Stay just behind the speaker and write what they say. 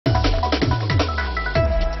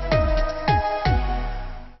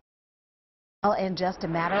Well, in just a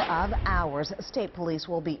matter of hours, state police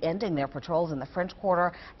will be ending their patrols in the French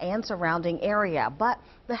Quarter and surrounding area. But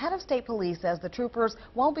the head of state police says the troopers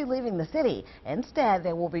won't be leaving the city. Instead,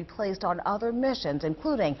 they will be placed on other missions,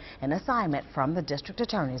 including an assignment from the district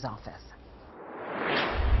attorney's office.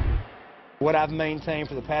 What I've maintained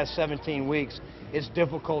for the past 17 weeks, it's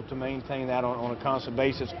difficult to maintain that on a constant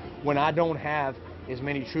basis when I don't have as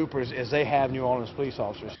many troopers as they have New Orleans police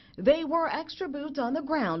officers. They were extra boots on the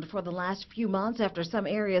ground for the last few months after some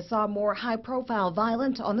areas saw more high-profile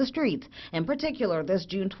violence on the streets. In particular, this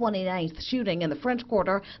June 29th shooting in the French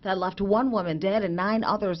Quarter that left one woman dead and 9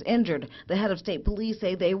 others injured. The head of state police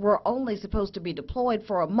say they were only supposed to be deployed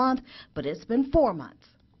for a month, but it's been 4 months.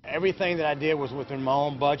 Everything that I did was within my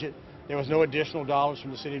own budget. There was no additional dollars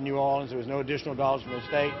from the city of New Orleans. There was no additional dollars from the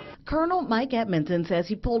state. Colonel Mike Edmondson says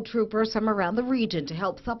he pulled troopers from around the region to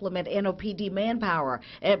help supplement NOPD manpower.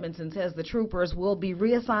 Edmondson says the troopers will be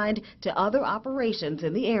reassigned to other operations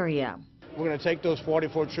in the area. We're going to take those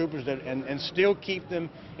 44 troopers and still keep them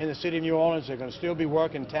in the city of New Orleans. They're going to still be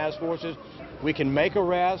working task forces. We can make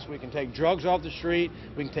arrests, we can take drugs off the street,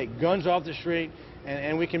 we can take guns off the street,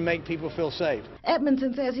 and we can make people feel safe.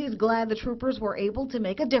 Edmondson says he's glad the troopers were able to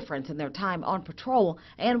make a difference in their time on patrol,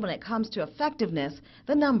 and when it comes to effectiveness,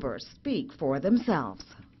 the numbers speak for themselves.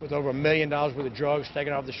 With over $1 million worth of drugs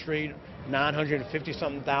taken off the street,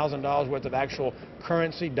 $950-something thousand worth of actual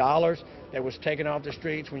currency, dollars, that was taken off the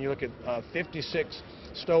streets. When you look at 56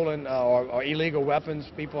 stolen or illegal weapons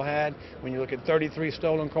people had, when you look at 33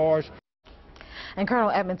 stolen cars. And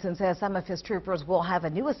Colonel Edmondson says some of his troopers will have a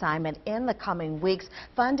new assignment in the coming weeks,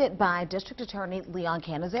 funded by District Attorney Leon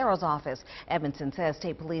Canizaro's office. Edmondson says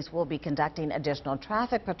state police will be conducting additional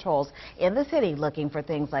traffic patrols in the city, looking for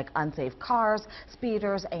things like unsafe cars,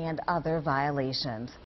 speeders, and other violations.